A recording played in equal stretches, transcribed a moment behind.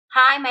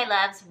Hi, my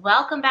loves.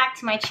 Welcome back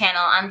to my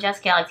channel. I'm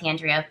Jessica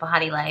Alexandria of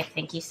Behatilife.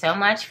 Thank you so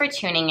much for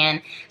tuning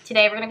in.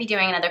 Today, we're going to be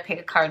doing another pick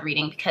a card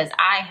reading because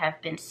I have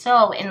been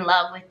so in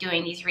love with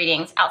doing these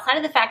readings. Outside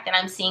of the fact that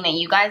I'm seeing that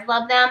you guys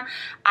love them,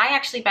 I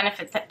actually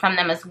benefit from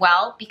them as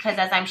well because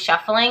as I'm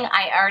shuffling,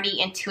 I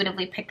already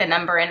intuitively pick the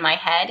number in my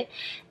head.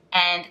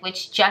 And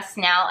which just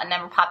now a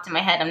number popped in my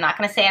head. I'm not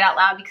going to say it out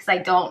loud because I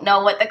don't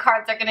know what the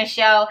cards are going to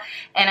show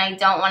and I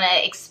don't want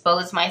to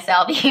expose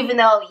myself even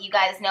though you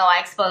guys know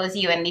I expose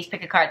you in these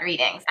pick a card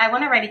readings. I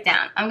want to write it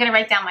down. I'm going to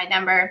write down my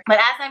number. But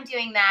as I'm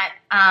doing that,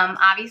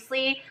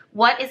 obviously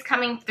what is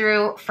coming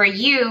through for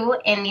you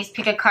in these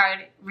pick a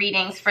card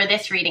readings for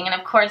this reading, and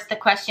of course the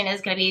question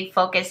is going to be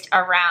focused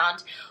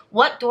around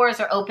what doors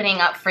are opening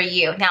up for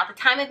you. Now, at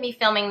the time of me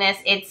filming this,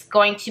 it's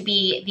going to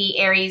be the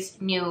Aries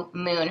new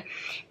moon.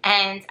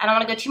 And I don't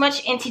want to go too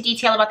much into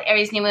detail about the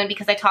Aries new moon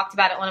because I talked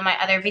about it in one of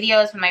my other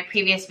videos, one of my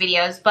previous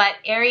videos. But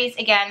Aries,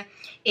 again,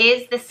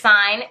 is the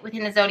sign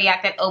within the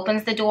zodiac that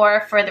opens the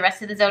door for the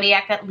rest of the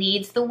zodiac, that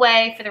leads the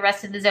way for the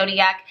rest of the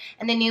zodiac.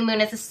 And the new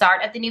moon is the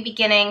start of the new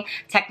beginning.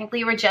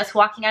 Technically, we're just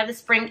walking out of the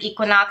spring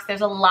equinox.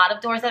 There's a lot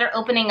of doors that are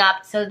opening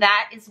up. So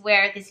that is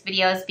where this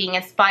video is being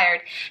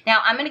inspired.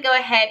 Now, I'm going to go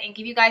ahead and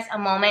give you guys a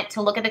moment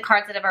to look at the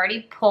cards that I've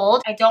already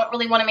pulled. I don't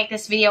really want to make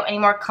this video any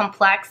more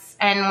complex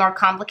and more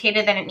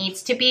complicated than it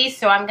needs to be.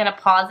 So I'm going to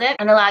pause it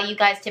and allow you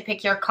guys to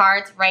pick your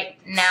cards right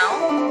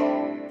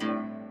now.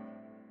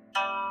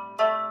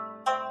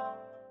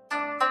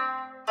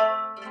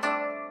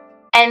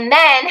 And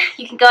then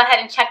you can go ahead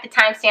and check the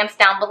timestamps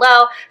down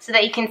below so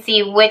that you can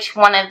see which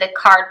one of the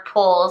card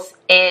pulls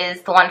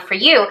is the one for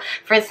you.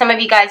 For some of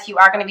you guys, you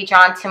are going to be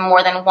drawn to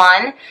more than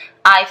one.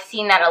 I've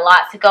seen that a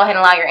lot, so go ahead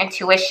and allow your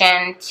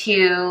intuition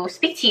to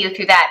speak to you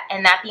through that.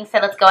 And that being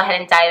said, let's go ahead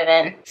and dive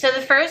in. So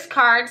the first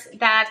cards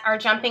that are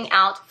jumping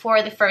out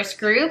for the first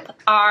group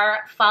are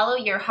Follow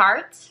Your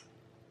Heart,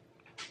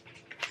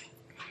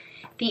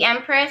 the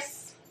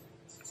Empress,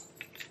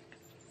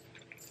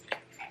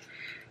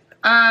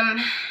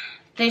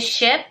 the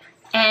Ship,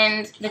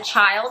 and the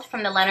Child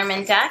from the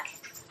Lenormand deck,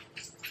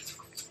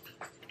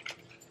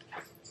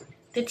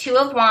 the Two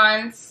of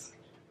Wands,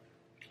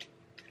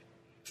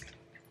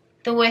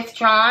 the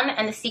Withdrawn,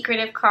 and the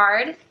Secretive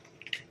card.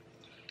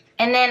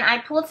 And then I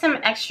pulled some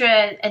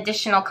extra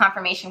additional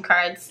confirmation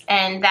cards,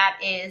 and that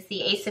is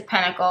the Ace of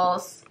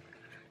Pentacles,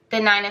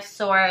 the Nine of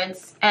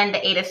Swords, and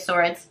the Eight of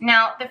Swords.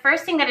 Now, the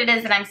first thing that it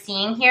is that I'm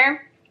seeing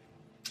here,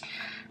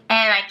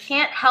 and I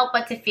can't help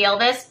but to feel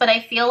this, but I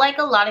feel like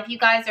a lot of you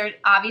guys are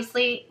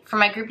obviously, for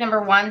my group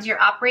number ones,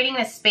 you're operating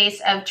in a space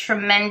of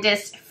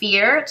tremendous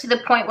fear to the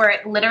point where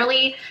it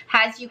literally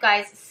has you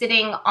guys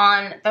sitting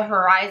on the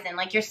horizon.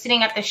 Like you're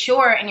sitting at the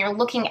shore and you're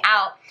looking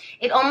out.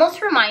 It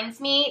almost reminds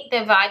me,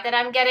 the vibe that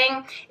I'm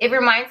getting, it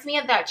reminds me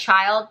of that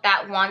child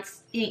that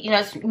wants, you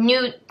know,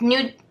 new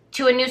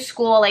to a new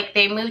school, like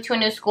they moved to a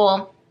new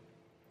school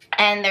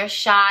and they're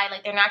shy,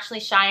 like they're naturally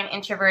shy and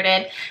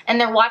introverted, and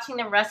they're watching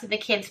the rest of the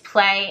kids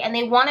play and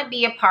they want to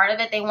be a part of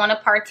it, they want to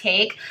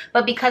partake,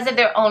 but because of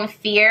their own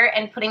fear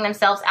and putting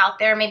themselves out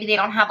there, maybe they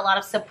don't have a lot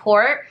of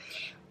support.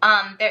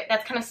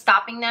 That's kind of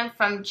stopping them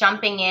from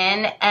jumping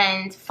in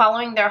and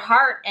following their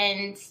heart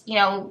and, you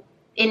know,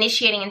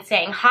 initiating and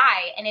saying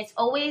hi. And it's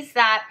always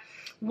that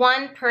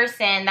one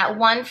person, that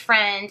one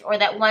friend, or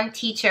that one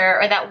teacher,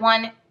 or that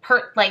one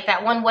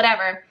that one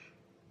whatever,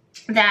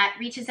 that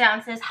reaches out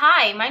and says,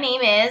 hi, my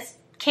name is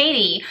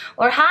Katie,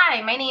 or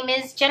hi, my name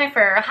is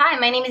Jennifer, or hi,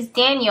 my name is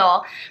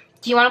Daniel.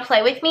 Do you want to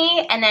play with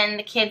me? And then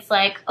the kid's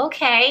like,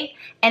 okay.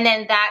 And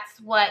then that's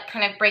what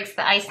kind of breaks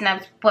the ice and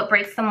that's what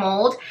breaks the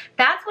mold.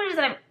 That's what it is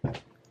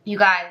that you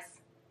guys.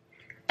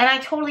 And I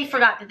totally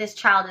forgot that this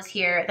child is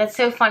here. That's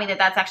so funny that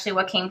that's actually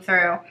what came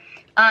through.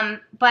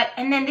 And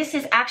then this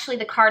is actually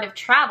the card of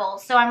travel.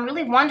 So I'm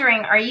really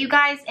wondering, are you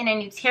guys in a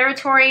new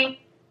territory?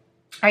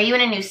 Are you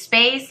in a new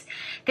space?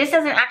 This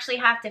doesn't actually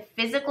have to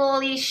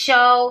physically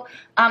show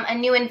a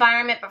new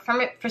environment, but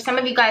for some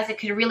of you guys, it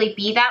could really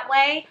be that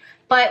way.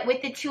 But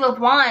with the Two of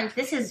Wands,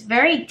 this is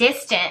very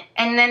distant.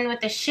 And then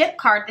with the Ship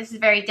card, this is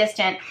very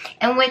distant.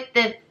 And with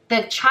the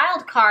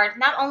Child card,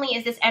 not only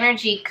is this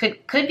energy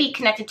could be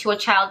connected to a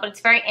child, but it's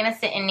very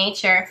innocent in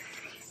nature.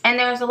 And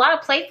there's a lot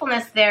of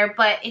playfulness there,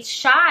 but it's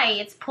shy,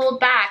 it's pulled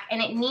back,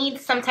 and it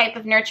needs some type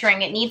of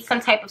nurturing. It needs some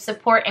type of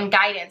support and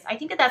guidance. I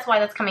think that that's why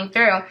that's coming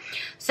through.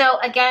 So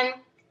again,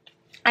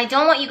 I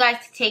don't want you guys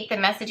to take the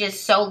messages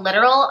so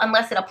literal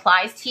unless it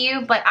applies to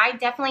you, but I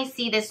definitely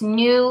see this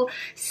new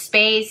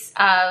space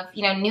of,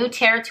 you know, new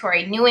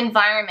territory, new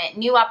environment,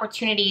 new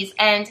opportunities,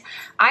 and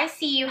I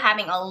see you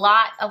having a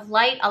lot of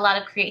light, a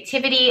lot of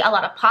creativity, a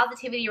lot of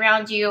positivity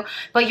around you,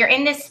 but you're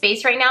in this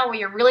space right now where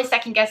you're really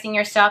second guessing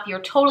yourself.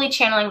 You're totally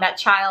channeling that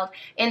child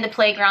in the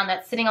playground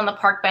that's sitting on the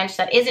park bench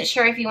that isn't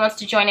sure if he wants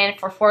to join in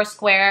for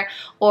Foursquare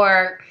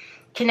or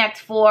Connect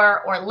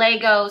 4 or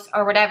Legos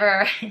or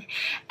whatever,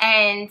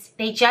 and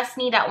they just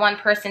need that one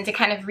person to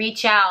kind of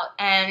reach out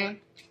and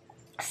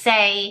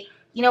say,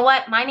 you know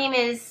what, my name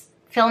is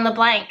fill in the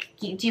blank.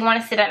 Do you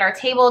want to sit at our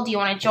table? Do you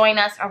want to join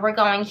us? Or we're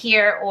going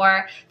here?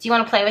 Or do you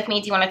want to play with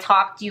me? Do you want to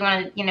talk? Do you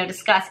want to, you know,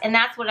 discuss? And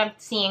that's what I'm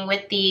seeing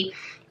with the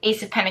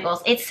Ace of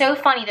Pentacles. It's so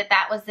funny that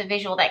that was the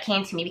visual that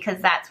came to me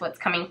because that's what's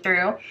coming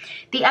through.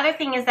 The other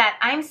thing is that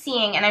I'm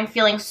seeing and I'm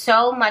feeling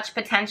so much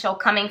potential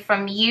coming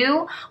from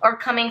you or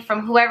coming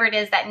from whoever it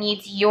is that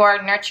needs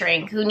your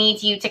nurturing, who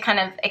needs you to kind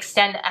of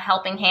extend a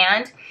helping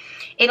hand.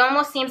 It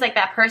almost seems like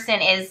that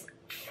person is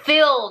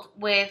filled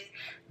with,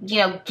 you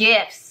know,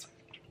 gifts.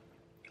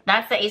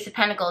 That's the Ace of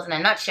Pentacles in a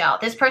nutshell.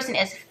 This person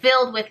is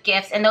filled with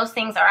gifts, and those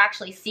things are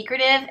actually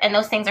secretive, and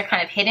those things are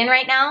kind of hidden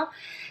right now.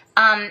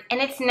 And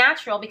it's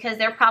natural because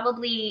they're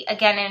probably,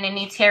 again, in a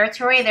new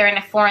territory. They're in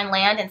a foreign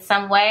land in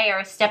some way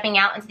or stepping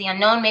out into the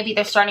unknown. Maybe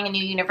they're starting a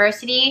new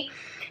university.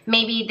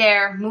 Maybe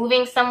they're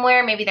moving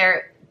somewhere. Maybe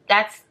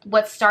that's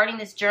what's starting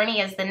this journey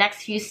is the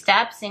next few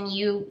steps in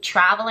you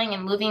traveling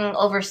and moving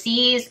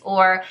overseas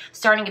or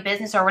starting a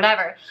business or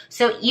whatever.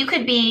 So you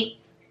could be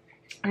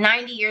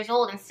 90 years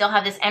old and still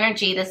have this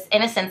energy, this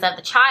innocence of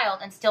the child,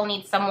 and still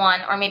need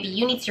someone, or maybe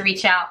you need to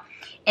reach out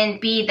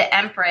and be the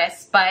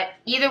Empress. But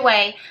either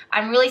way,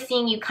 I'm really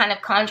seeing you kind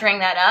of conjuring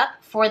that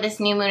up for this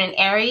new moon in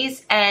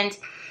Aries, and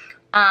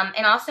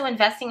also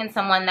investing in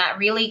someone that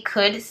really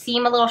could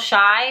seem a little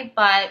shy,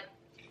 but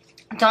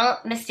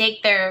don't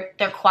mistake their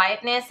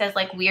quietness as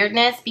like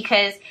weirdness,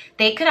 because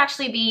they could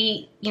actually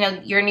be, you know,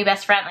 your new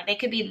best friend. Like they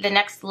could be the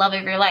next love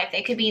of your life.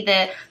 They could be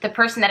the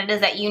person that it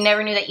is that you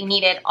never knew that you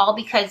needed, all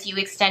because you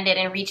extended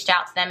and reached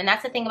out to them. And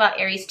that's the thing about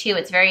Aries too.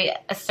 It's very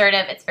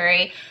assertive. It's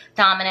very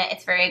dominant.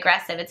 It's very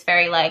aggressive. It's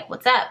very like,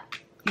 what's up?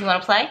 You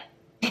want to play?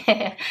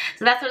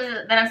 So that's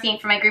what I'm seeing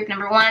for my group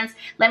number ones.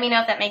 Let me know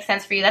if that makes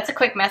sense for you. That's a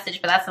quick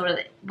message, but that's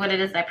what it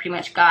is that I pretty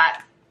much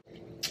got.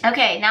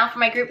 Okay, now for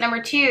my group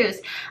number twos,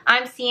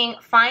 I'm seeing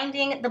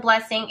finding the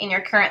blessing in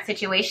your current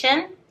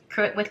situation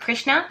with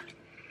Krishna,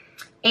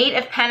 8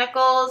 of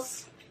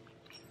Pentacles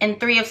and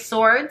 3 of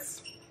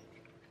Swords.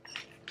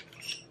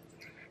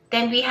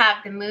 Then we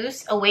have the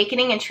Moose,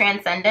 awakening and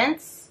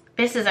transcendence.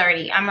 This is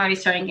I'm already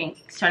starting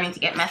to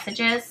get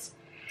messages.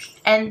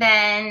 And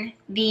then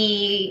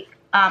the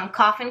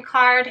Coffin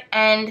card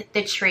and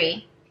the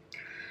Tree.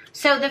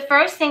 So the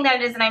first thing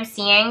that it is that I'm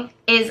seeing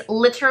is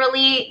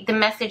literally the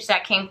message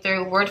that came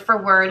through word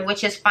for word,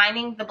 which is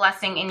finding the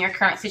blessing in your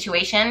current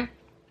situation.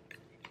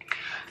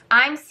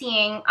 I'm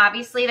seeing,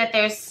 obviously, that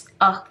there's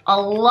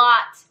a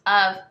lot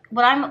of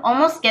what I'm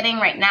almost getting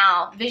right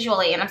now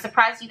visually, and I'm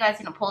surprised you guys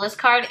didn't pull this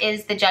card,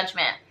 is the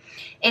Judgment.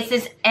 It's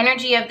this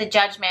energy of the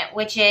Judgment,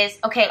 which is,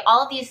 okay,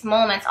 all of these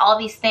moments, all of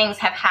these things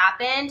have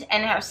happened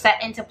and are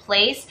set into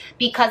place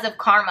because of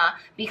karma,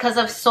 because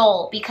of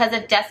soul, because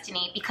of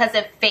destiny, because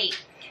of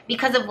fate,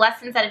 because of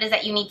lessons that it is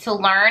that you need to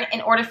learn in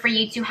order for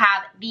you to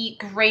have the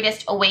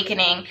greatest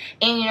awakening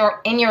in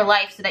your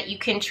life, so that you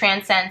can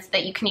transcend, so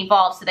that you can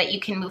evolve, so that you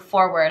can move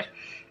forward.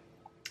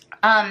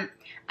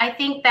 I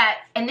think that,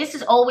 and this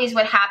is always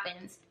what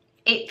happens,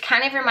 it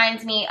kind of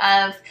reminds me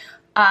of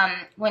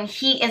when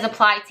heat is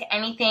applied to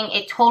anything,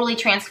 it totally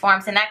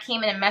transforms. And that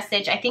came in a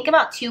message, I think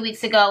about 2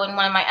 weeks ago in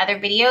one of my other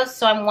videos.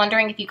 So I'm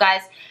wondering if you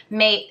guys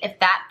if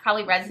that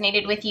probably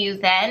resonated with you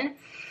then.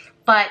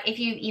 But if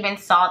you even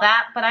saw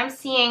that, but I'm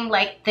seeing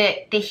like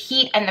the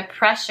heat and the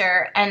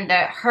pressure and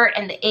the hurt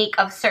and the ache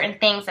of certain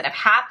things that have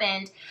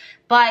happened.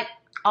 But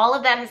all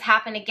of that has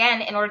happened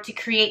again in order to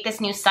create this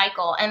new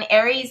cycle. And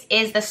Aries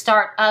is the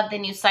start of the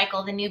new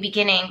cycle, the new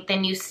beginning, the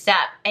new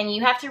step. And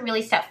you have to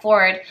really step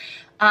forward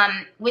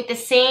with the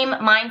same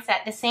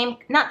mindset,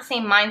 not the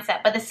same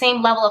mindset, but the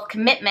same level of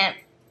commitment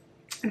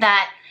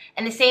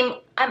and the same,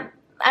 I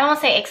don't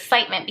want to say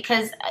excitement,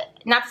 because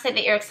not to say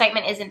that your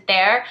excitement isn't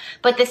there,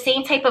 but the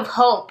same type of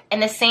hope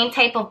and the same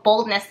type of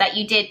boldness that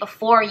you did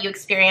before you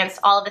experienced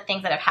all of the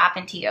things that have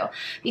happened to you.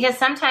 Because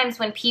sometimes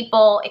when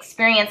people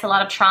experience a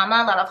lot of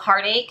trauma, a lot of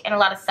heartache, and a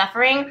lot of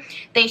suffering,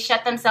 they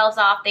shut themselves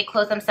off, they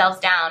close themselves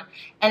down,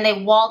 and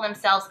they wall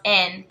themselves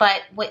in.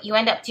 But what you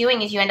end up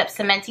doing is you end up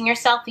cementing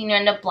yourself, and you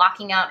end up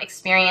blocking out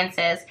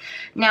experiences.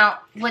 Now,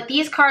 what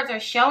these cards are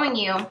showing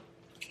you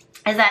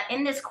is that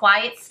in this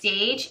quiet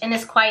state,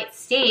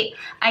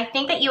 I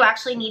think that you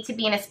actually need to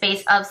be in a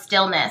space of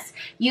stillness.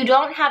 You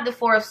don't have the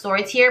 4 of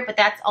Swords here, but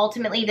that's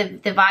ultimately the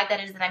vibe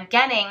that I'm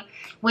getting,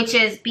 which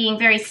is being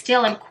very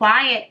still and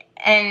quiet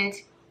and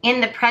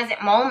in the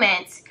present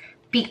moment,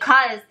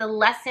 because the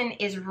lesson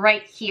is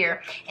right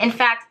here. In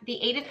fact, the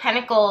 8 of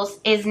Pentacles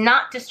is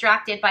not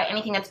distracted by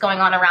anything that's going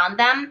on around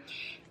them.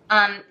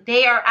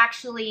 They are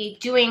actually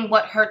doing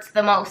what hurts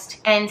the most.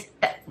 And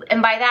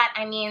by that,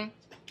 I mean,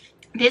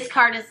 this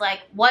card is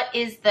like, what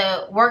is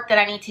the work that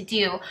I need to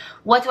do?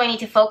 What do I need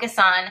to focus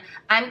on?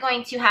 I'm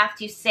going to have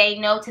to say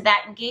no to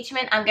that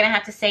engagement. I'm going to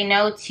have to say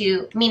no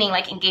to, meaning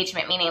like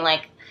engagement, meaning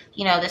like,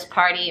 you know, this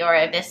party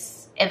or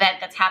this event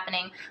that's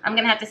happening. I'm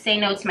going to have to say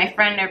no to my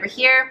friend over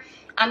here.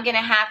 I'm going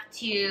to have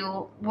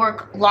to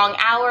work long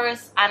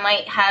hours. I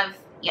might have,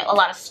 you know, a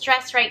lot of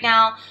stress right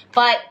now,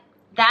 but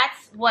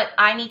that's what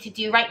I need to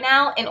do right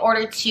now in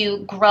order to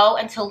grow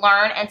and to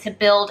learn and to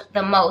build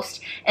the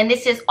most. And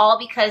this is all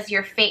because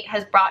your fate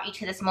has brought you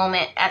to this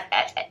moment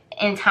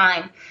in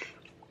time.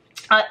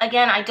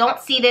 Again, I don't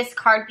see this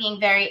card being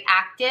very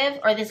active,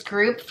 or this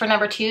group for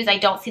number 2s. I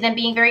don't see them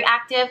being very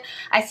active.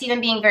 I see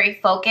them being very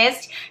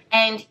focused.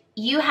 And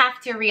you have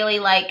to really,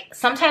 like,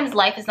 sometimes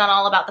life is not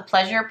all about the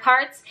pleasure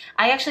parts.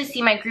 I actually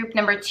see my group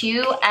number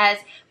 2 as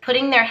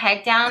putting their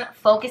head down,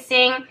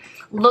 focusing,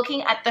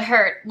 looking at the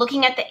hurt,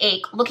 looking at the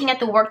ache, looking at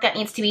the work that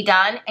needs to be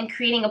done, and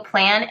creating a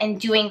plan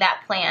and doing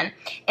that plan.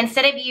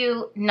 Instead of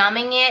you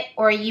numbing it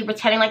or you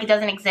pretending like it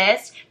doesn't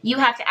exist, you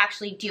have to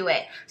actually do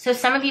it. So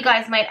some of you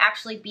guys might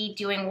actually be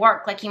doing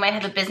work, like you might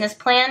have a business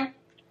plan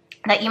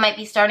that you might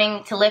be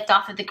starting to lift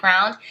off of the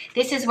ground.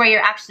 This is where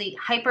you're actually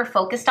hyper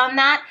focused on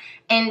that,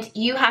 and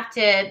you have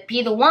to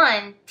be the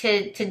one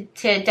to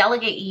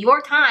delegate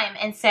your time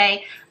and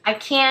say, I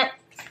can't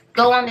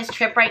go on this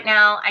trip right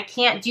now. I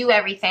can't do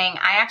everything.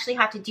 I actually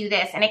have to do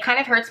this. And it kind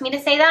of hurts me to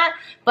say that,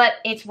 but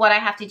it's what I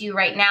have to do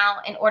right now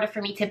in order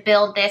for me to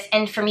build this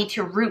and for me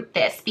to root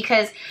this.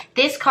 Because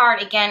this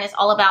card, again, is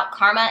all about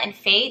karma and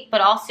fate,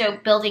 but also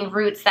building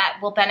roots that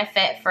will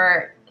benefit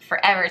for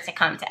forever to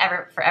come,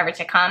 forever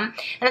to come.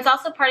 And it's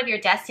also part of your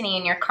destiny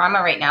and your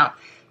karma right now.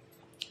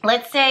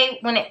 Let's say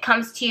when it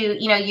comes to,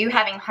 you know, you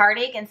having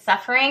heartache and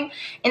suffering,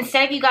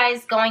 instead of you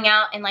guys going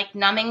out and like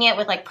numbing it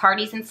with like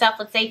parties and stuff,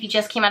 let's say if you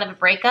just came out of a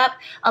breakup,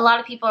 a lot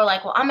of people are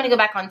like, well, I'm going to go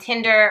back on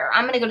Tinder, or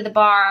I'm going to go to the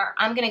bar,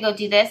 I'm going to go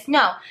do this.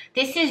 No,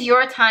 this is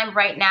your time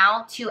right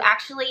now to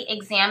actually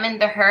examine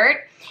the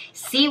hurt,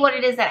 see what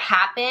it is that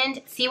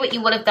happened, see what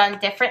you would have done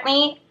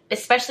differently,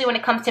 especially when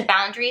it comes to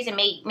boundaries and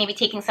maybe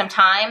taking some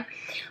time.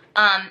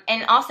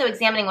 And also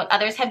examining what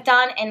others have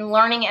done and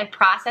learning and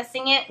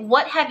processing it.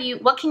 What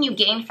can you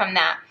gain from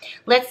that?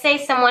 Let's say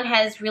someone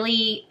has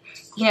really,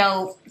 you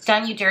know,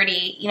 done you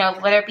dirty, you know,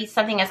 whether it be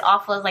something as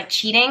awful as like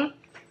cheating.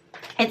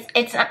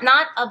 It's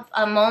not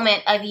a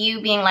moment of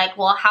you being like,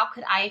 well, how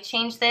could I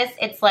change this?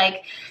 It's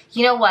like,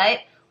 you know what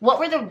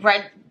were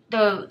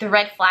the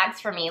red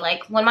flags for me?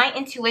 Like when my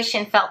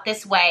intuition felt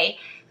this way,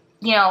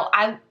 you know,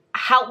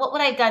 what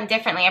would I have done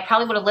differently? I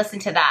probably would have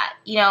listened to that,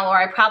 you know, or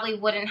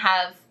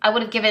I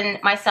would have given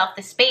myself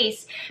the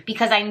space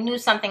because I knew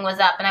something was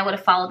up, and I would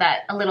have followed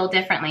that a little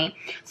differently.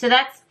 So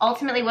that's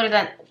ultimately what it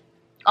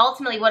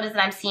is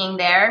that I'm seeing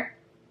there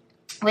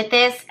with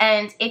this.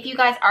 And if you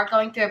guys are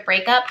going through a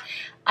breakup,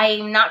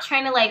 I'm not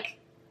trying to, like,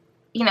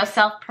 you know,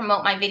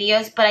 self-promote my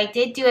videos, but I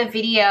did do a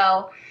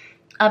video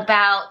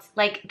about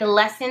like the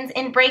lessons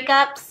in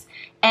breakups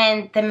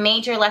and the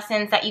major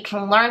lessons that you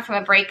can learn from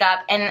a breakup,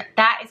 and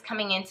that is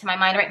coming into my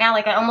mind right now.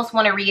 Like, I almost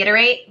want to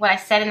reiterate what I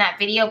said in that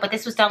video, but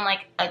this was done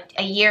like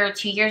a year or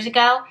 2 years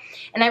ago,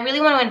 and I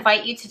really want to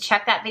invite you to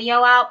check that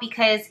video out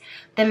because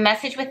the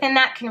message within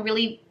that can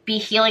really be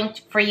healing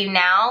for you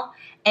now.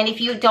 And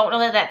if you don't know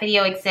that that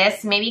video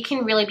exists, maybe it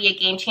can really be a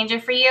game changer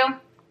for you,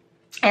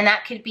 and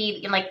that could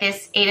be like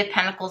this 8 of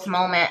Pentacles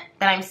moment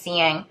that I'm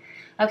seeing.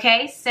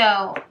 Okay,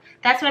 so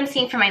that's what I'm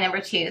seeing for my number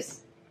 2s.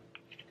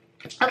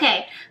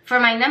 Okay, for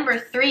my number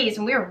 3s,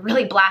 and we're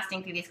really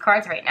blasting through these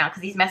cards right now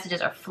because these messages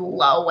are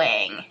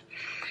flowing.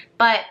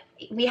 But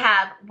we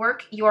have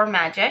Work Your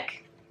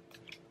Magic.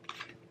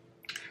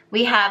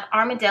 We have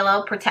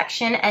Armadillo,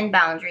 Protection and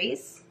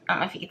Boundaries. I don't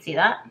know if you can see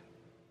that.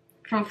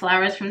 From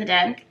Flowers from the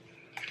Dead.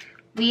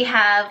 We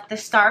have the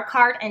Star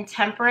card and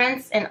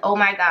Temperance, and oh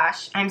my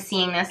gosh, I'm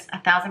seeing this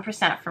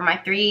 1000% for my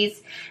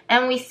 3s.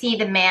 And we see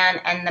the Man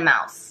and the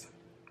Mouse.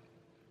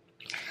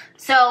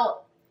 So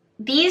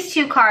these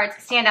 2 cards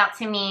stand out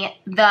to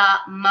me the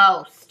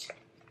most.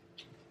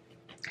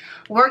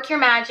 Work Your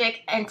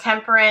Magic and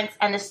Temperance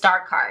and the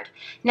Star card.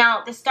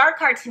 Now, the Star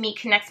card to me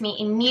connects me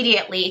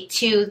immediately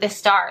to the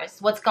stars,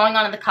 what's going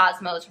on in the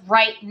cosmos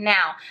right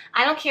now.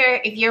 I don't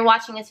care if you're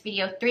watching this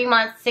video 3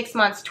 months, 6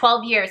 months,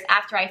 12 years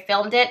after I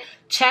filmed it,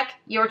 check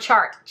your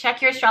chart,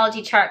 check your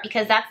astrology chart,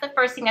 because that's the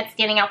first thing that's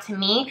standing out to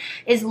me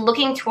is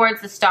looking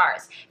towards the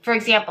stars. For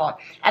example,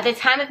 at the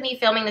time of me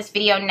filming this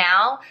video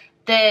now,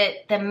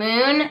 the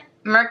moon,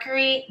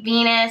 Mercury,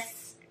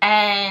 Venus,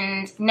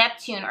 and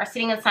Neptune are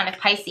sitting in the sign of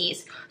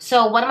Pisces.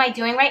 So what am I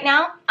doing right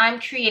now?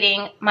 I'm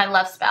creating my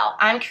love spell.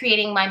 I'm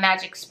creating my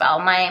magic spell,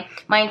 my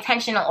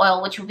intentional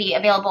oil, which will be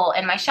available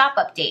in my shop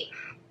update.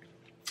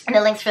 And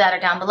the links for that are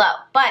down below.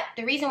 But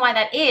the reason why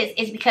that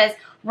is because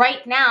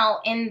right now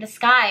in the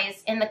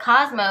skies, in the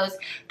cosmos,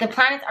 the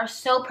planets are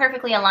so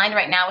perfectly aligned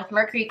right now with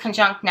Mercury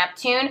conjunct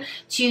Neptune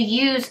to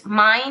use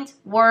mind,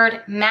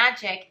 word,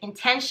 magic,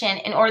 intention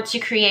in order to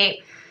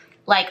create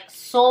like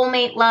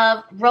soulmate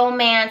love,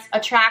 romance,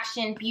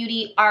 attraction,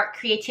 beauty, art,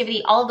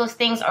 creativity. All of those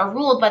things are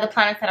ruled by the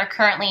planets that are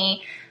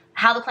currently,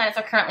 how the planets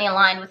are currently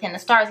aligned within the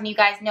stars. And you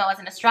guys know, as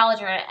an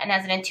astrologer and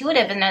as an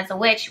intuitive and as a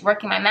witch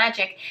working my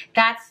magic,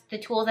 that's the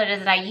tools that it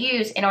is that I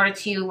use in order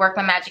to work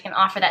my magic and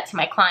offer that to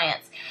my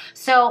clients.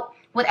 So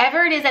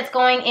whatever it is that's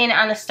going in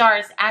on the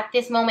stars at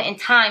this moment in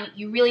time,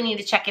 you really need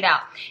to check it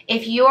out.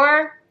 If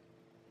you're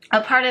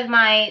a part of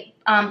my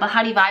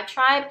Behatilife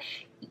tribe,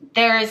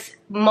 there's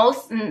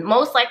most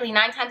likely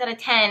 9 times out of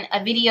 10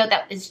 a video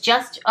that is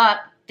just up,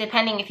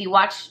 depending if you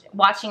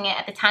watching it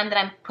at the time that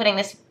I'm putting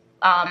this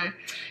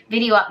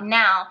video up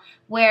now,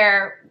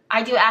 where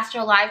I do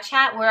Astro Live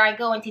Chat, where I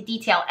go into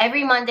detail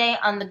every Monday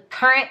on the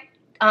current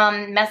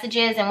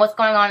messages and what's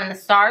going on in the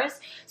stars.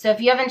 So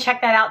if you haven't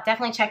checked that out,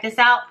 definitely check this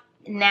out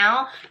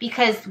now,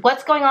 because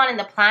what's going on in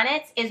the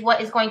planets is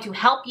what is going to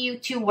help you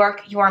to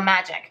work your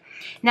magic.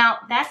 Now,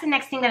 that's the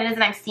next thing that it is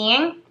that I'm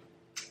seeing,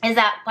 is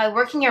that by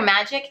working your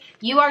magic,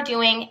 you are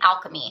doing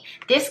alchemy.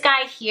 This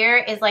guy here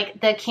is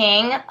like the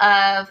king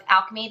of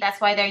alchemy.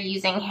 That's why they're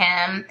using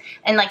him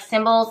in like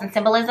symbols and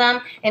symbolism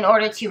in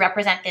order to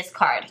represent this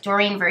card,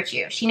 Doreen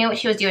Virtue. She knew what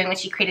she was doing when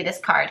she created this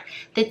card.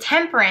 The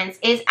Temperance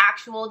is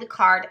the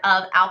card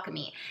of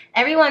alchemy.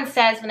 Everyone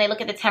says when they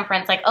look at the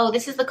Temperance, like, oh,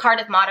 this is the card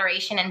of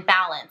moderation and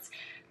balance.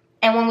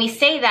 And when we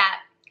say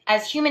that,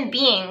 as human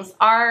beings,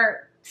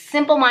 our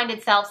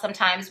simple-minded selves,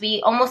 sometimes we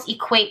almost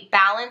equate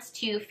balance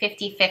to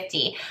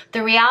 50-50.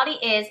 The reality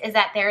is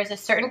that there is a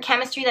certain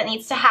chemistry that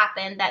needs to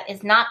happen that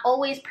is not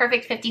always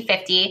perfect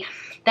 50-50,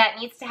 that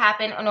needs to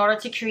happen in order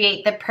to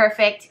create the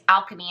perfect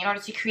alchemy, in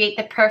order to create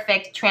the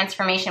perfect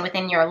transformation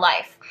within your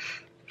life.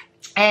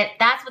 And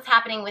that's what's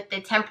happening with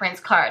the Temperance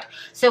card.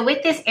 So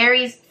with this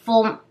Aries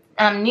full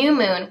new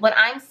moon, what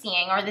I'm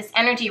seeing, or this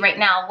energy right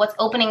now, what's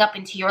opening up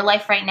into your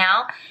life right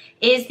now,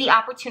 is the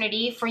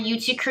opportunity for you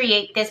to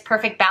create this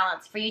perfect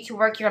balance, for you to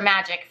work your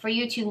magic, for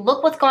you to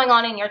look what's going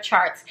on in your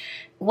charts,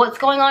 what's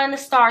going on in the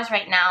stars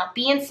right now,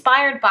 be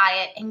inspired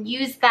by it, and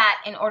use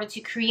that in order to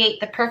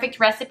create the perfect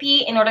recipe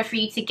in order for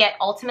you to get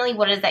ultimately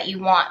what it is that you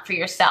want for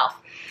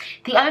yourself.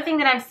 The other thing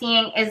that I'm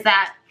seeing is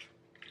that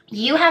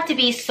you have to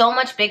be so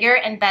much bigger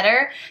and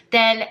better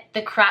than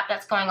the crap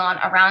that's going on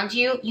around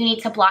you. You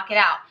need to block it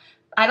out.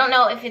 I don't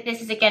know if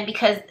this is, again,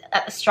 because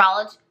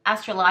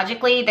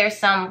astrologically there's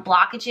some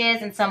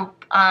blockages and some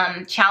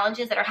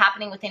challenges that are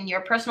happening within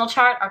your personal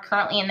chart, or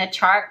currently in the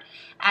chart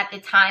at the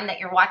time that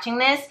you're watching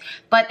this,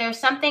 but there's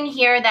something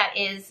here that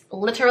is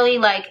literally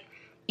like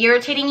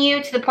irritating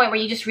you to the point where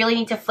you just really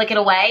need to flick it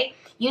away.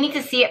 You need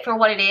to see it for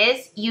what it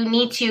is. You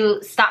need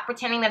to stop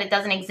pretending that it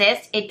doesn't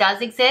exist. It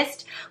does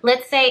exist.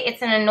 Let's say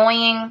it's an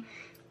annoying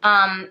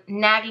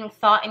nagging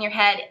thought in your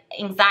head,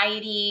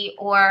 anxiety,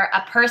 or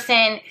a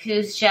person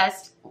who's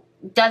just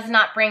does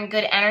not bring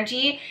good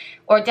energy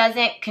or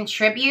doesn't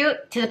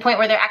contribute to the point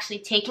where they're actually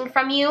taking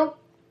from you.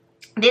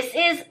 This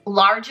is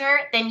larger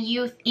than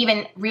you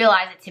even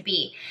realize it to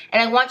be.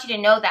 And I want you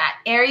to know that.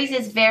 Aries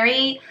is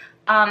very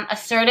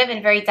assertive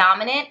and very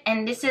dominant,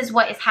 and this is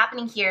what is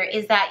happening here,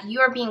 is that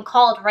you are being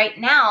called right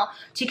now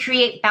to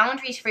create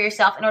boundaries for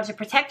yourself in order to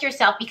protect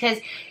yourself, because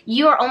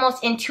you are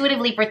almost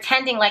intuitively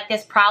pretending like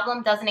this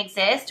problem doesn't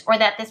exist, or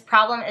that this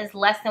problem is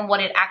less than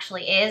what it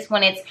actually is,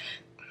 when it's,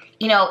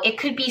 you know, it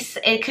could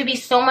be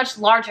so much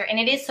larger, and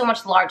it is so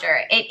much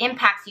larger. It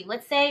impacts you.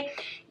 Let's say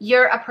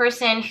you're a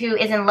person who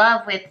is in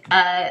love with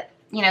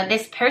you know,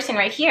 this person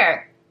right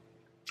here,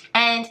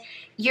 and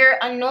you're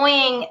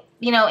annoying,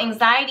 you know,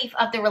 anxiety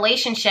of the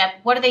relationship.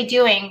 What are they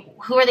doing?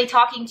 Who are they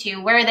talking to?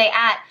 Where are they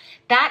at?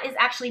 That is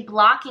actually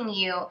blocking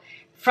you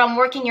from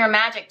working your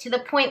magic, to the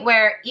point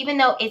where even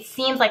though it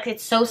seems like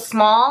it's so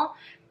small,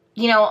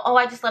 you know, oh,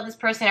 I just love this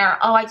person, or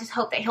oh, I just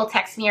hope that he'll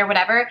text me, or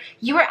whatever,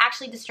 you are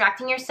actually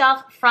distracting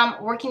yourself from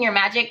working your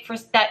magic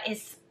that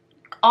is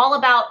all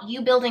about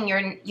you building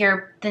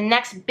the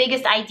next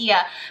biggest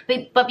idea.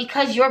 But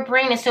because your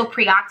brain is so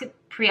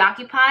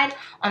preoccupied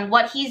on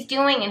what he's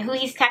doing and who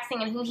he's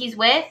texting and who he's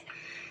with,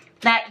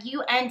 that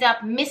you end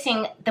up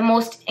missing the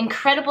most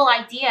incredible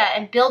idea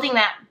and building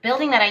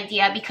that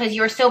idea, because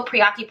you're so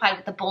preoccupied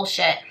with the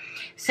bullshit.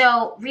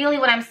 So really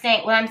what I'm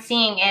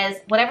seeing is,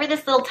 whatever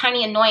this little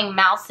tiny annoying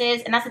mouse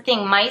is, and that's the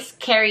thing, mice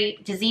carry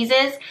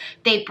diseases,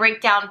 they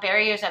break down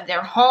barriers of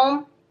their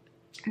home.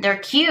 They're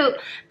cute,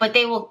 but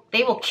they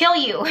will kill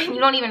you, and you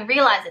don't even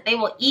realize it. They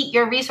will eat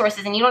your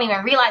resources, and you don't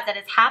even realize that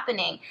it's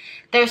happening.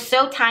 They're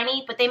so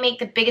tiny, but they make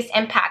the biggest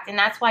impact, and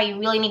that's why you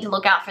really need to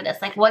look out for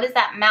this. Like, what is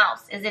that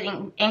mouse? Is it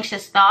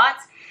anxious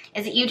thoughts?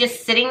 Is it you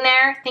just sitting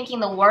there thinking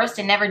the worst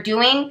and never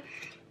doing?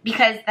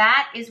 Because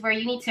that is where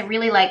you need to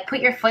really, like, put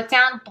your foot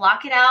down,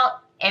 block it out,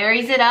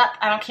 Aries it up.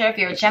 I don't care if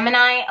you're a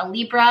Gemini, a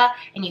Libra,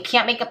 and you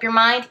can't make up your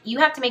mind. You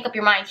have to make up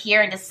your mind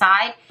here and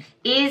decide,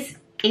 is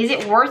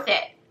it worth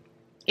it?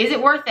 Is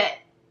it worth it?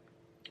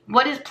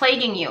 What is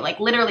plaguing you? Like,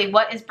 literally,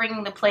 what is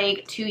bringing the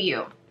plague to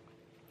you?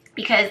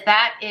 Because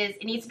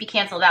it needs to be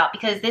canceled out,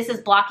 because this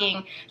is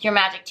blocking your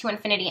magic to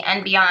infinity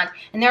and beyond.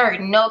 And there are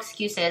no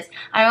excuses.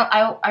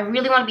 I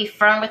really want to be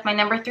firm with my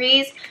number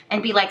threes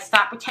and be like,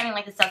 stop pretending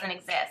like this doesn't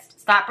exist.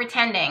 Stop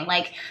pretending.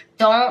 Like,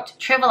 don't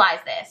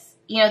trivialize this.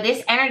 You know,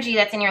 this energy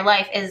that's in your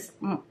life is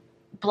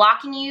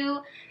blocking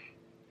you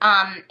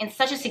in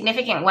such a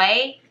significant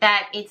way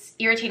that it's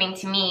irritating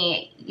to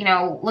me, you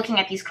know, looking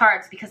at these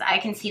cards, because I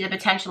can see the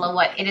potential of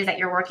what it is that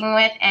you're working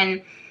with,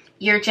 and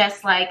you're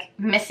just like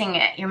missing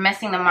it. You're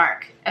missing the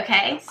mark.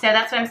 Okay, so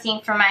that's what I'm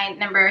seeing for my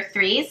number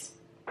threes.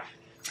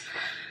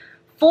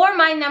 For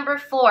my number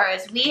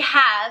fours, we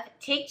have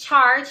take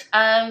charge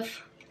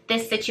of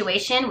this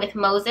situation with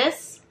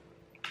Moses.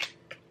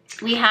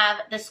 We have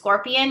the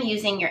Scorpion,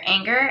 using your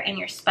anger and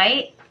your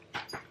spite.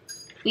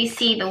 We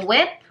see the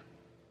Whip,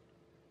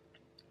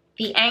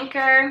 the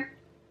Anchor,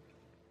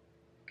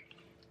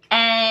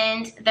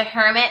 and the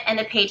Hermit, and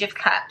the Page of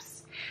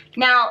Cups.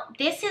 Now,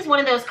 this is one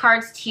of those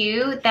cards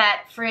too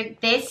that for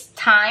this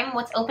time,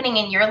 what's opening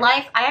in your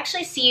life, I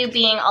actually see you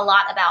being a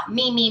lot about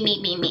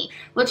me,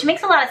 which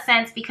makes a lot of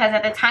sense because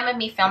at the time of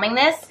me filming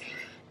this,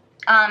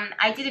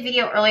 I did a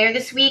video earlier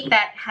this week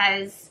that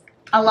has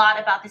a lot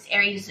about this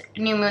Aries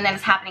new moon that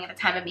is happening at the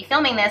time of me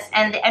filming this,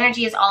 and the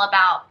energy is all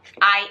about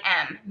I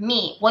am,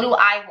 me. What do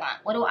I want?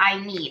 What do I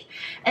need?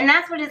 And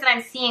that's what it is that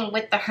I'm seeing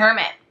with the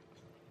Hermit.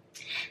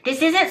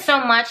 This isn't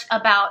so much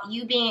about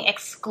you being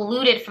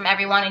excluded from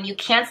everyone and you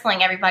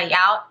canceling everybody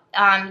out.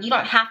 You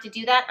don't have to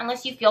do that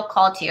unless you feel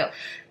called to.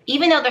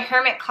 Even though the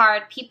Hermit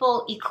card,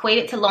 people equate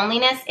it to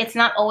loneliness, it's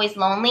not always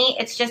lonely.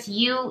 It's just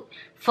you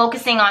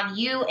focusing on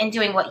you and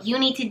doing what you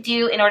need to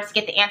do in order to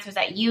get the answers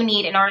that you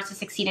need in order to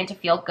succeed and to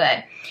feel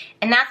good.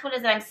 And that's what it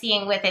is that I'm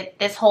seeing with it,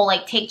 this whole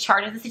like take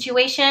charge of the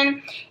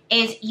situation,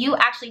 is you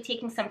actually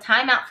taking some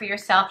time out for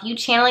yourself, you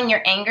channeling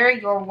your anger,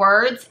 your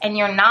words, and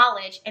your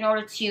knowledge in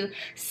order to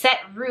set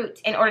root,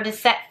 in order to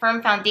set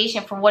firm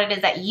foundation for what it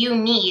is that you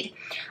need.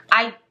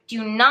 I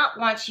do not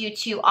want you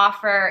to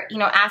offer,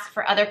 ask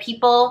for other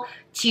people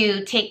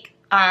to take,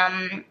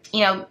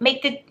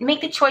 make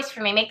the choice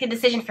for me, make the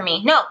decision for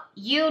me. No,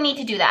 you need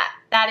to do that.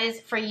 That is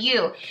for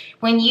you.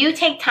 When you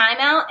take time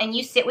out and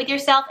you sit with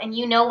yourself and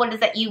you know what it is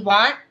that you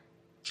want,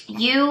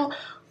 you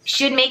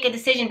should make a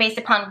decision based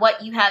upon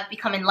what you have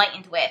become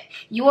enlightened with.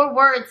 Your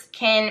words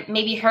can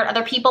maybe hurt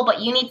other people, but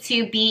you need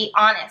to be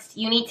honest.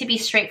 You need to be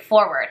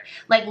straightforward.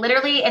 Like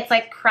literally, it's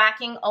like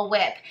cracking a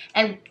whip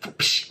and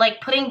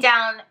like putting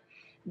down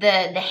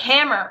the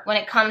hammer when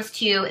it comes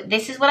to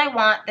this is what I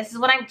want, this is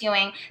what I'm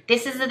doing,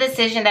 this is the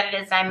decision that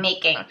it is I'm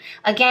making.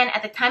 Again,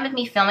 at the time of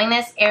me filming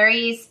this,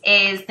 Aries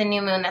is the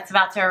new moon that's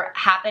about to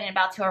happen and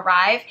about to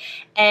arrive.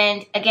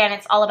 And again,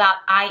 it's all about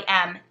I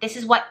am. This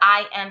is what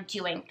I am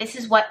doing. This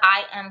is what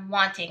I am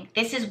wanting.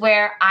 This is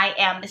where I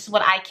am. This is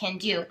what I can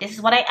do. This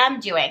is what I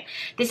am doing.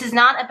 This is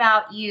not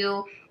about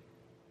you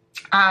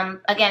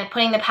again,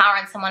 putting the power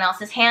in someone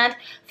else's hand.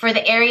 For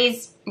the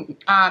Aries,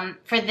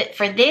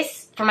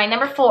 for my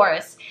number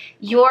 4s,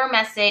 your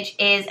message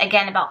is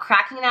again about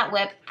cracking that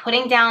whip,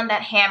 putting down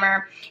that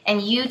hammer,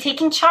 and you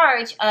taking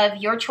charge of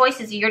your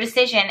choices, your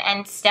decision,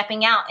 and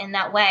stepping out in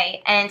that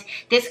way. And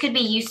this could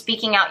be you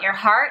speaking out your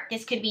heart.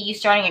 This could be you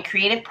starting a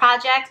creative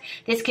project.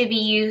 This could be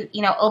you,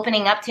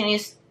 opening up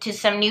to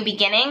some new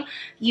beginning.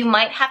 You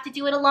might have to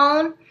do it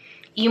alone.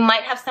 You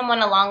might have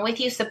someone along with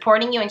you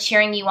supporting you and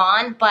cheering you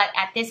on, but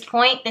at this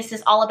point, this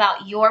is all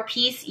about your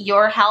peace,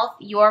 your health,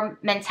 your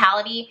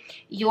mentality,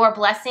 your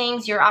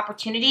blessings, your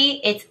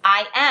opportunity. It's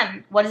I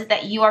am. What is it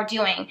that you are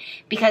doing?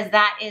 Because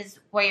that is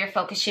where your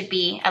focus should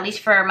be, at least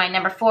for my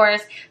number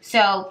 4s.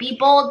 So be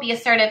bold, be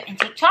assertive, and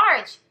take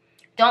charge.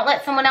 Don't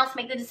let someone else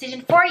make the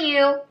decision for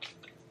you.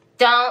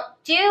 Don't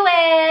do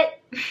it.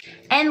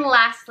 And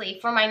lastly,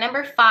 for my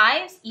number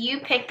 5s, you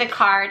pick the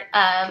card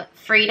of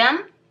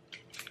freedom,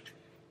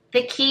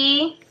 the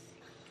Key,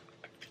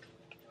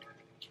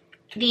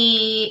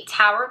 the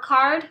Tower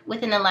card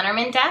within the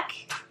Lenormand deck,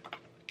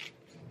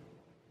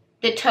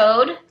 the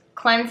Toad,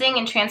 cleansing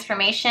and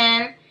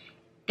transformation,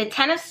 the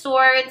Ten of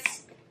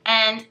Swords,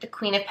 and the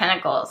Queen of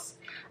Pentacles.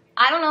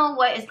 I don't know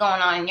what is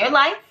going on in your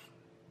life,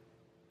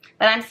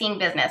 but I'm seeing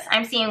business.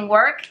 I'm seeing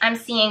work. I'm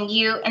seeing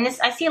you, and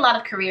I see a lot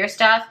of career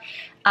stuff.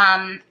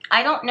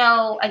 I don't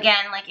know,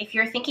 again, like if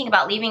you're thinking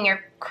about leaving your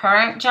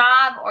current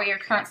job or your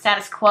current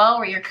status quo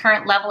or your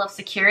current level of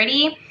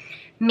security,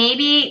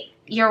 maybe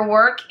your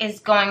work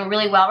is going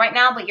really well right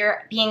now, but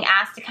you're being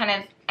asked to kind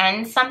of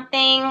end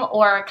something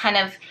or kind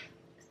of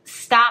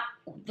stop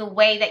the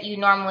way that you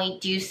normally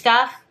do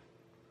stuff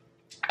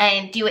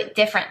and do it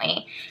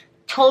differently.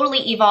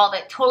 Totally evolve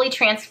it, totally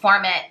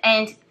transform it.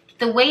 And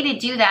the way to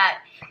do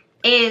that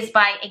is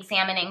by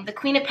examining. The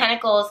Queen of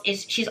Pentacles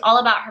she's all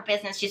about her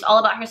business. She's all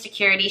about her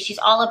security. She's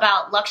all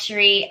about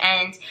luxury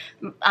and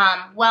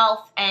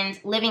wealth and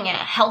living a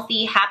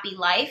healthy, happy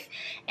life.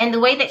 And the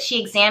way that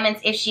she examines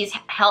if she's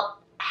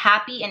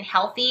happy and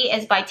healthy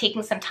is by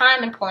taking some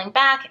time and pulling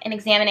back and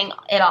examining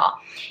it all.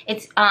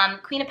 It's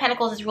Queen of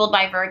Pentacles is ruled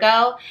by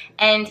Virgo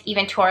and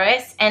even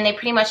Taurus, and they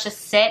pretty much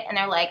just sit and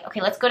they're like,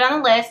 okay, let's go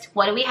down the list.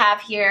 What do we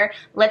have here?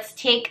 Let's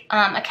take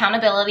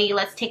accountability.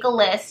 Let's take a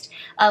list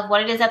of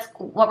what it is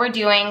what we're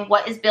doing,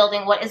 what is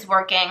building, what is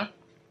working.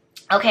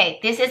 Okay,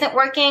 this isn't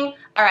working.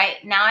 All right,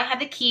 now I have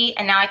the key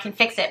and now I can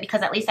fix it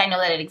because at least I know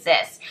that it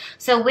exists.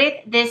 So with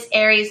this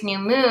Aries new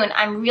moon,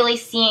 I'm really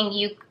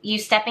seeing you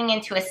stepping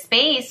into a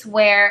space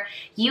where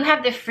you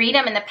have the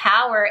freedom and the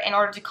power in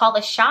order to call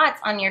the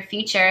shots on your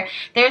future.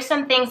 There's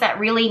some things that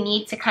really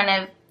need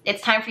to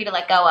it's time for you to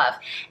let go of.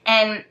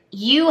 And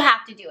you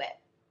have to do it.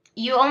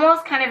 You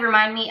almost kind of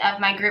remind me of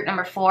my group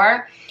number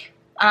 4.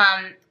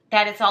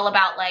 That it's all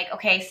about like,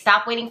 okay,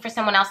 stop waiting for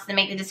someone else to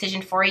make the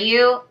decision for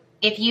you.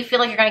 If you feel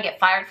like you're going to get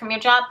fired from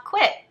your job,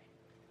 quit.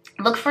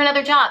 Look for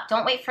another job.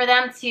 Don't wait for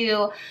them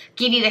to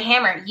give you the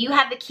hammer. You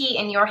have the key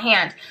in your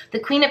hand. The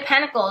Queen of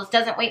Pentacles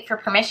doesn't wait for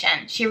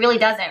permission. She really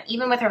doesn't.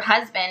 Even with her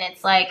husband,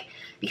 it's like,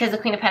 because the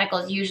Queen of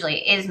Pentacles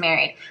usually is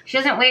married, she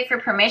doesn't wait for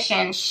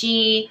permission.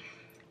 She,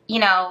 you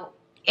know,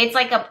 it's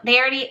like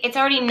it's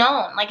already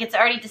known, like it's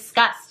already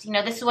discussed. You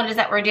know, this is what it is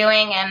that we're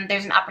doing, and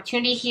there's an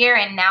opportunity here,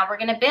 and now we're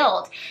gonna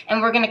build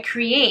and we're gonna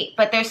create.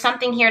 But there's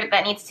something here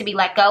that needs to be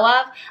let go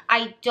of.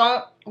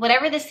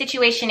 Whatever the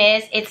situation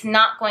is, it's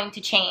not going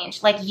to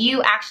change. Like,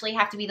 you actually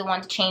have to be the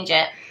one to change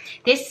it.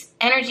 This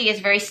energy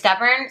is very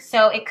stubborn,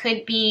 so it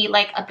could be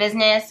like a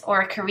business or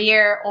a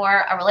career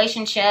or a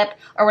relationship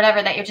or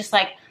whatever that you're just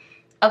like,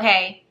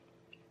 okay,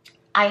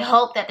 I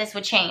hope that this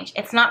would change.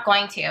 It's not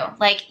going to.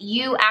 Like,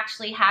 you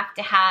actually have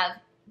to have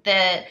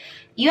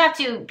you have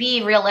to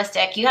be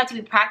realistic. You have to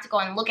be practical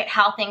and look at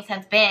how things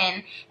have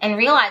been and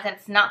realize that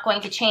it's not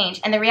going to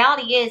change. And the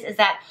reality is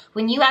that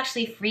when you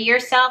actually free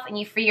yourself and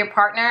you free your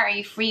partner, or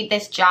you free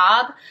this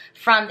job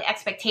from the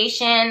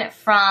expectation,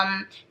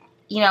 from,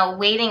 you know,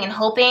 waiting and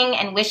hoping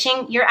and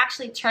wishing, you're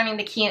actually turning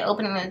the key and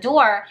opening the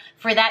door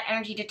for that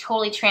energy to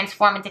totally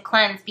transform and to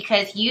cleanse,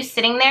 because you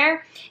sitting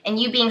there and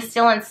you being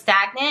still and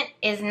stagnant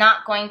is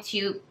not going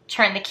to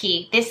turn the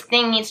key. This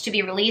thing needs to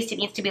be released. It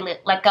needs to be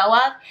let go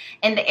of.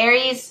 And the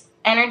Aries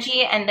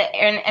energy and the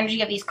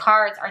energy of these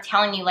cards are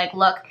telling you, like,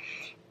 look,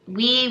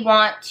 we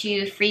want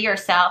to free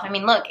yourself. I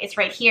mean, look, it's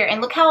right here.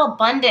 And look how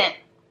abundant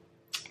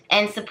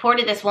and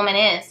supported this woman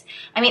is.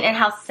 I mean, and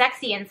how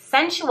sexy and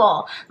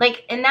sensual.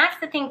 Like, and that's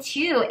the thing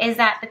too, is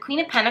that the Queen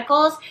of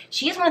Pentacles,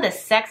 she is one of the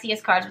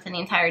sexiest cards within the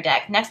entire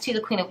deck, next to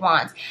the Queen of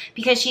Wands,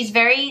 because she's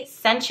very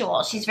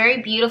sensual. She's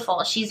very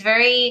beautiful. She's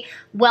very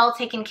well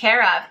taken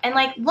care of. And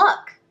like,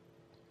 look,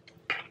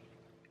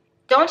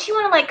 don't you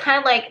want to like kind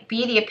of like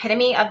be the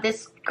epitome of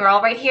this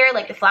girl right here?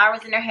 Like the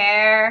flowers in her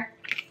hair,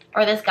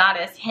 or this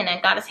goddess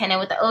Henna,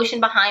 with the ocean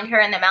behind her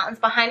and the mountains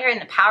behind her and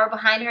the power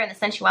behind her and the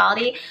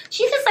sensuality.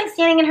 She's just like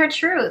standing in her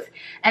truth.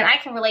 And I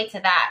can relate to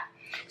that.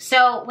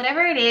 So whatever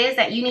it is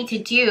that you need to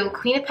do,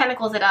 Queen of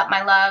Pentacles it up,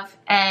 my love,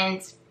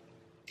 and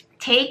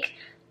take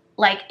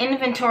like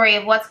inventory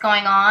of what's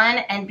going on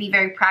and be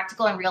very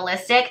practical and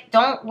realistic.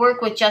 Don't work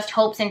with just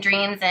hopes and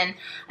dreams and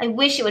I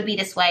wish it would be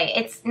this way.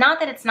 It's not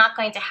that it's not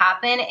going to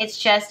happen. It's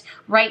just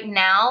right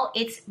now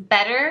it's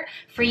better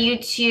for you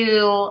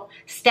to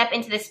step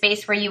into the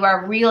space where you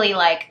are really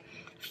like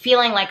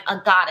feeling like a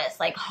goddess,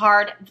 like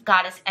hard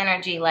goddess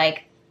energy,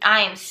 like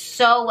I am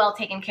so well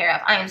taken care of.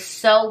 I am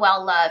so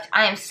well loved.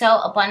 I am so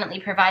abundantly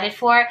provided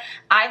for.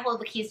 I hold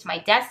the keys to my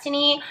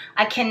destiny.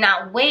 I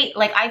cannot wait.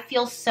 Like, I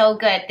feel so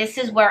good. This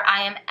is where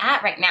I am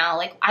at right now.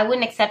 Like, I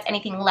wouldn't accept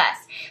anything less.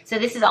 So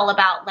this is all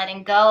about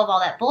letting go of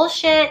all that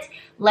bullshit,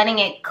 letting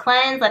it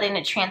cleanse, letting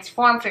it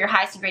transform for your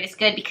highest and greatest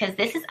good, because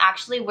this is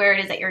actually where it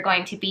is that you're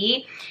going to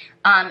be.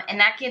 And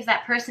that gives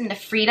that person the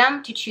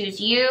freedom to choose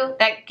you.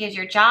 That gives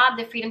your job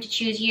the freedom to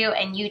choose you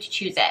and you to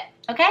choose it.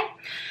 Okay?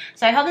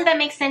 So I hope that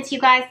makes sense, you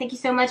guys. Thank you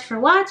so much for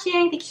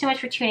watching. Thank you so much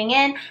for tuning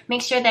in.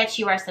 Make sure that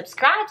you are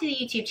subscribed to the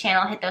YouTube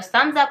channel. Hit those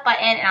thumbs up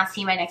button, and I'll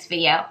see you in my next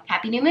video.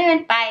 Happy new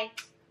moon. Bye.